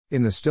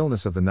In the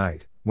stillness of the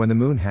night, when the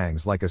moon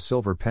hangs like a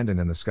silver pendant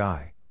in the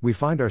sky, we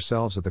find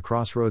ourselves at the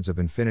crossroads of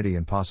infinity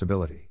and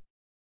possibility.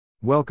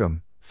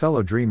 Welcome,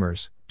 fellow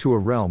dreamers, to a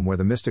realm where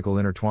the mystical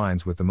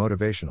intertwines with the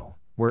motivational,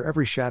 where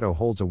every shadow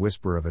holds a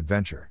whisper of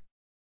adventure.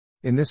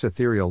 In this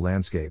ethereal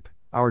landscape,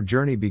 our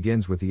journey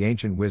begins with the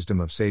ancient wisdom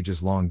of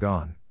sages long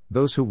gone,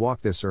 those who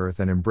walk this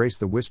earth and embrace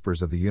the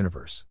whispers of the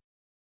universe.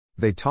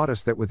 They taught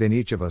us that within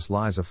each of us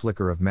lies a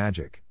flicker of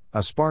magic,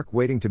 a spark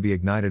waiting to be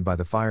ignited by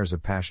the fires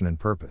of passion and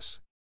purpose.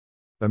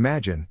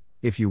 Imagine,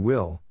 if you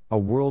will, a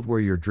world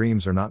where your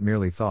dreams are not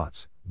merely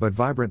thoughts, but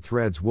vibrant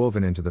threads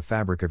woven into the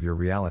fabric of your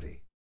reality.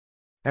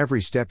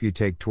 Every step you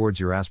take towards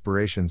your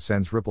aspirations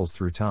sends ripples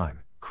through time,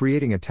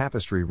 creating a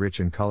tapestry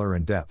rich in color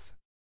and depth.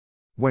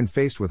 When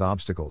faced with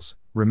obstacles,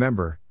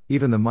 remember,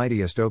 even the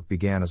mightiest oak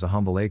began as a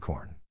humble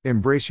acorn.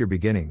 Embrace your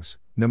beginnings,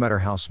 no matter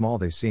how small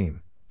they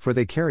seem, for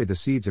they carry the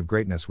seeds of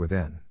greatness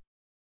within.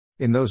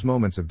 In those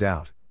moments of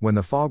doubt, when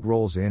the fog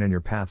rolls in and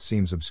your path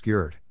seems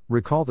obscured,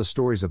 recall the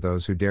stories of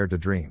those who dared to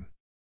dream.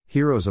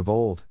 Heroes of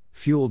old,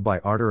 fueled by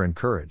ardor and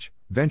courage,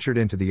 ventured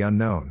into the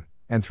unknown,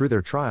 and through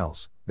their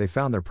trials, they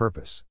found their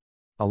purpose.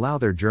 Allow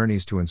their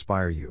journeys to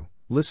inspire you,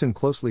 listen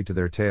closely to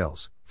their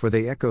tales, for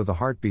they echo the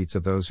heartbeats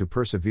of those who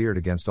persevered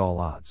against all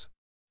odds.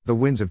 The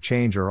winds of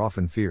change are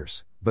often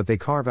fierce, but they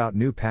carve out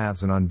new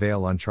paths and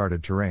unveil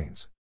uncharted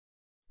terrains.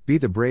 Be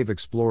the brave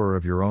explorer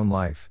of your own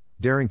life,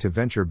 daring to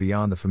venture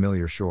beyond the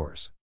familiar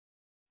shores.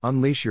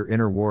 Unleash your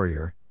inner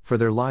warrior, for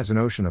there lies an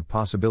ocean of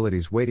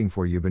possibilities waiting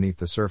for you beneath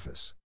the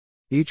surface.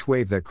 Each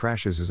wave that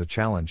crashes is a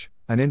challenge,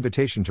 an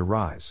invitation to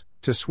rise,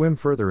 to swim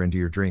further into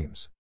your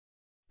dreams.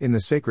 In the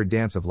sacred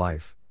dance of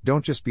life,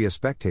 don't just be a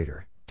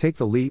spectator, take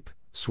the leap,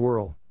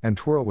 swirl, and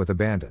twirl with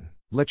abandon.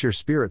 Let your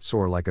spirit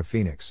soar like a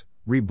phoenix,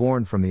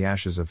 reborn from the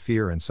ashes of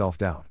fear and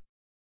self-doubt.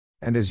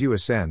 And as you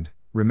ascend,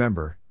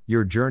 remember,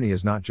 your journey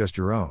is not just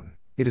your own,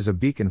 it is a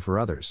beacon for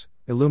others,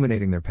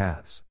 illuminating their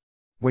paths.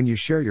 When you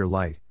share your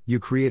light, you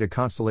create a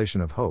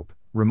constellation of hope,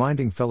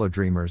 reminding fellow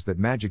dreamers that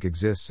magic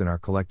exists in our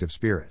collective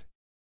spirit.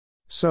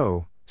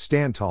 So,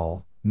 stand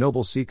tall,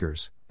 noble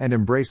seekers, and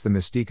embrace the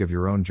mystique of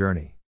your own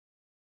journey.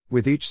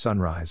 With each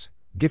sunrise,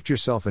 gift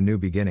yourself a new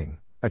beginning,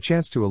 a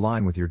chance to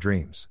align with your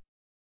dreams.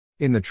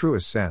 In the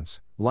truest sense,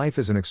 life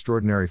is an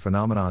extraordinary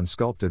phenomenon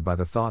sculpted by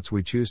the thoughts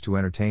we choose to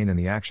entertain and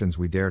the actions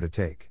we dare to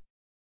take.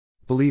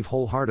 Believe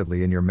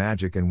wholeheartedly in your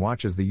magic and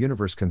watch as the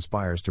universe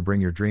conspires to bring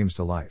your dreams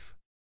to life.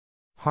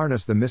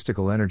 Harness the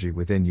mystical energy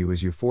within you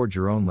as you forge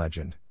your own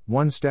legend,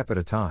 one step at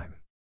a time.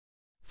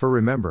 For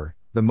remember,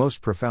 the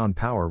most profound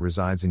power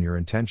resides in your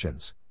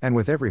intentions, and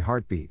with every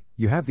heartbeat,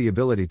 you have the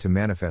ability to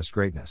manifest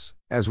greatness.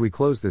 As we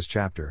close this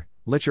chapter,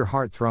 let your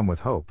heart thrum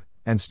with hope,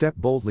 and step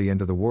boldly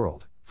into the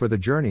world, for the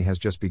journey has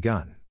just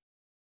begun.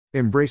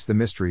 Embrace the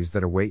mysteries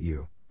that await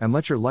you, and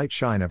let your light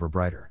shine ever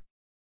brighter.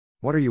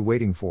 What are you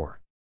waiting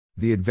for?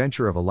 The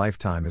adventure of a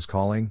lifetime is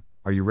calling.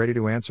 Are you ready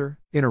to answer?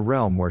 In a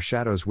realm where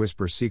shadows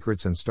whisper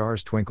secrets and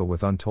stars twinkle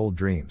with untold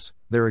dreams,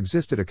 there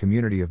existed a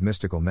community of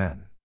mystical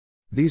men.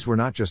 These were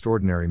not just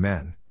ordinary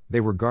men,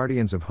 they were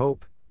guardians of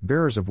hope,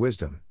 bearers of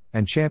wisdom,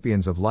 and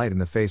champions of light in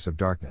the face of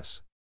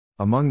darkness.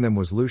 Among them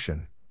was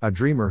Lucian, a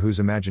dreamer whose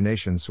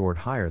imagination soared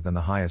higher than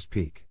the highest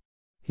peak.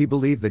 He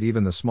believed that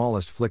even the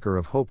smallest flicker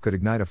of hope could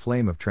ignite a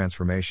flame of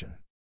transformation.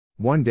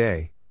 One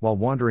day, while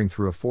wandering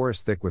through a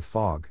forest thick with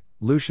fog,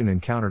 Lucian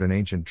encountered an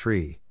ancient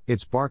tree,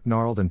 its bark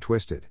gnarled and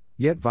twisted,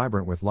 yet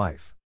vibrant with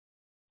life.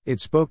 It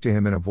spoke to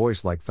him in a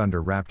voice like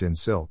thunder wrapped in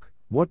silk.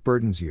 "What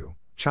burdens you,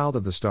 child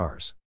of the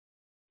stars?"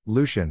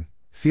 Lucian,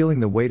 feeling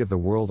the weight of the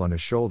world on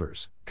his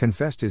shoulders,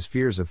 confessed his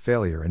fears of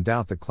failure and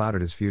doubt that clouded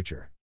his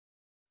future.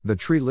 The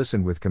tree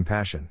listened with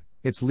compassion,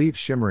 its leaves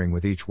shimmering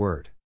with each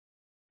word.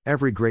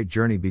 "Every great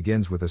journey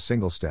begins with a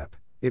single step,"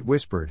 it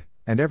whispered,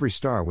 "and every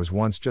star was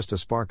once just a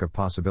spark of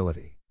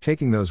possibility."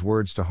 Taking those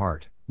words to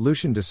heart,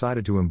 Lucian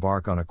decided to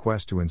embark on a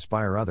quest to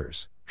inspire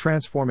others,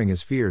 transforming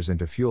his fears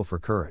into fuel for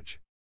courage.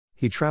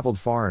 He traveled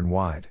far and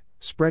wide,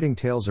 spreading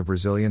tales of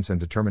resilience and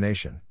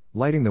determination,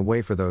 lighting the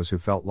way for those who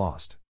felt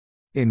lost.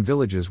 In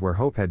villages where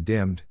hope had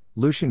dimmed,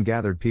 Lucian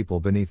gathered people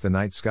beneath the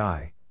night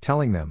sky,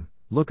 telling them,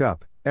 "Look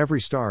up,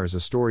 every star is a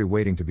story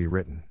waiting to be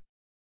written."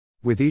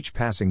 With each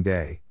passing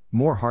day,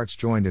 more hearts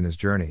joined in his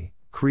journey,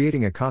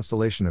 creating a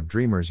constellation of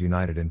dreamers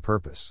united in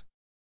purpose.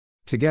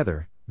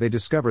 Together, they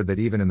discovered that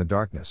even in the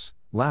darkness,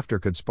 laughter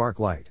could spark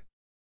light.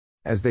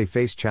 As they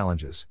faced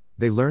challenges,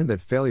 they learned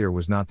that failure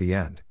was not the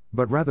end,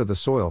 but rather the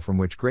soil from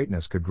which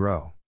greatness could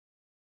grow.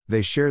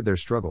 They shared their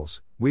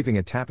struggles, weaving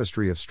a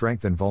tapestry of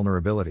strength and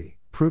vulnerability,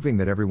 proving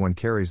that everyone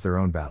carries their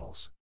own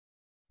battles.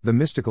 The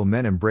mystical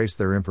men embraced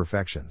their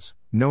imperfections,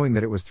 knowing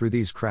that it was through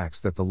these cracks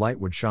that the light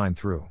would shine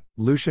through.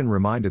 Lucian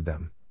reminded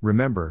them,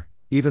 "Remember,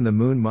 even the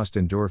moon must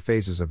endure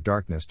phases of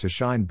darkness to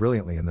shine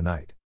brilliantly in the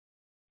night."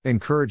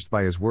 Encouraged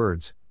by his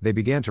words, they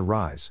began to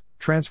rise,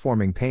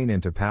 transforming pain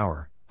into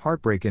power,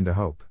 heartbreak into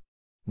hope.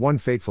 One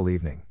fateful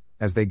evening,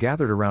 as they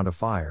gathered around a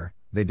fire,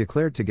 they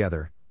declared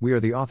together, "We are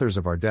the authors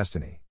of our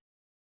destiny."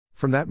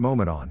 From that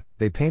moment on,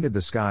 they painted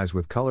the skies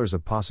with colors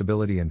of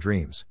possibility and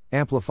dreams,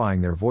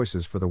 amplifying their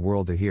voices for the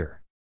world to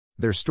hear.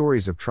 Their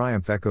stories of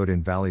triumph echoed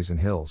in valleys and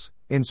hills,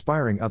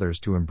 inspiring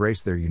others to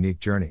embrace their unique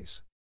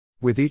journeys.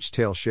 With each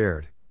tale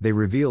shared, they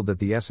revealed that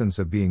the essence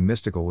of being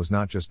mystical was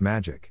not just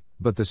magic,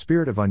 but the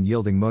spirit of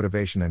unyielding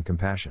motivation and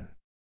compassion.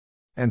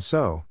 And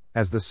so,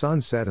 as the sun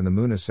set and the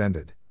moon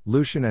ascended,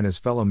 Lucian and his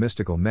fellow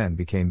mystical men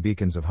became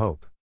beacons of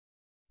hope.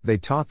 They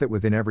taught that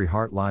within every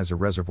heart lies a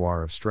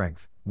reservoir of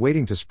strength,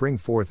 waiting to spring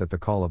forth at the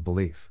call of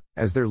belief.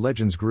 As their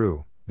legends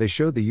grew, they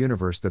showed the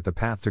universe that the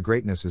path to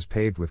greatness is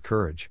paved with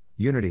courage,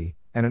 unity,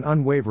 and an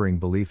unwavering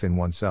belief in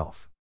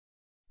oneself.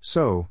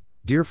 So,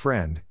 dear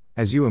friend,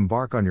 as you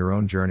embark on your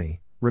own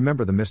journey,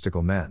 remember the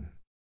mystical men.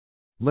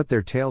 Let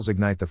their tales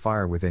ignite the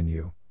fire within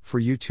you, for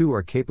you too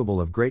are capable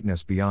of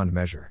greatness beyond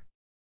measure.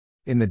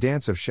 In the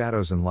dance of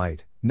shadows and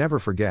light, never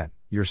forget,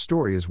 your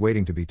story is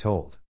waiting to be told.